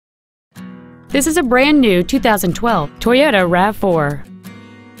This is a brand new 2012 Toyota RAV4.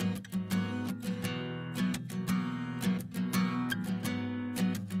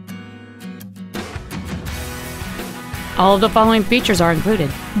 All of the following features are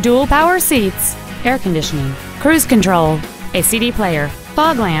included: dual power seats, air conditioning, cruise control, a CD player,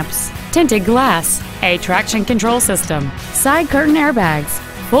 fog lamps, tinted glass, a traction control system, side curtain airbags,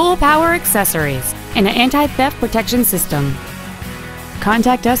 full power accessories, and an anti-theft protection system.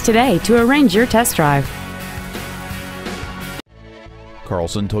 Contact us today to arrange your test drive.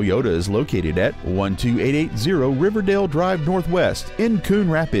 Carlson Toyota is located at 12880 Riverdale Drive Northwest in Coon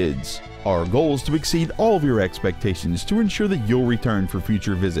Rapids. Our goal is to exceed all of your expectations to ensure that you'll return for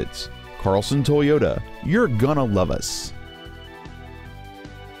future visits. Carlson Toyota, you're gonna love us.